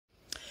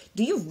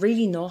Do you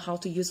really know how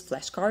to use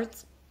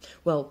flashcards?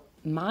 Well,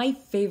 my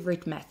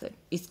favorite method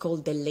is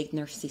called the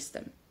Leitner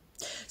System.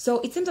 So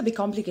it seems a bit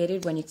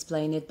complicated when you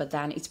explain it, but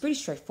then it's pretty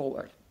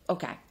straightforward.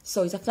 Okay,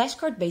 so it's a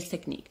flashcard-based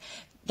technique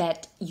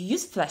that you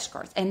use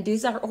flashcards, and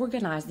these are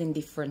organized in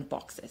different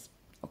boxes.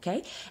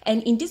 Okay,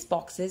 and in these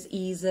boxes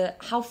is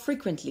how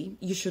frequently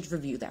you should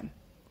review them.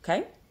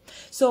 Okay,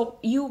 so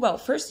you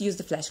first use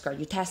the flashcard.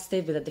 You test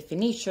it with a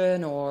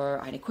definition or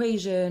an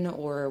equation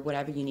or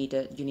whatever you need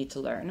to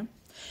learn.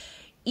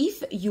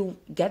 If you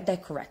get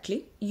that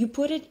correctly, you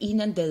put it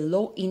in the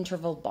low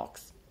interval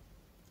box,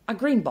 a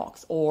green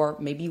box, or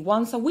maybe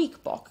once a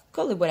week box,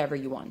 call it whatever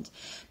you want.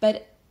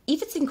 But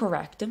if it's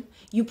incorrect,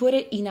 you put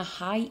it in a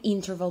high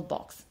interval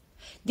box.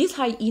 This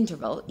high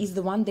interval is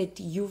the one that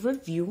you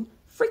review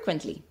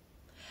frequently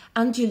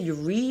until you're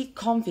really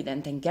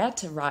confident and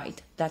get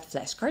right that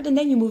flashcard, and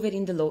then you move it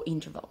in the low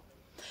interval.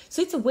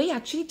 So it's a way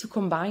actually to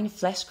combine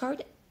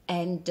flashcard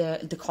and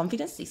the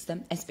confidence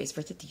system and spaced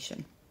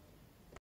repetition.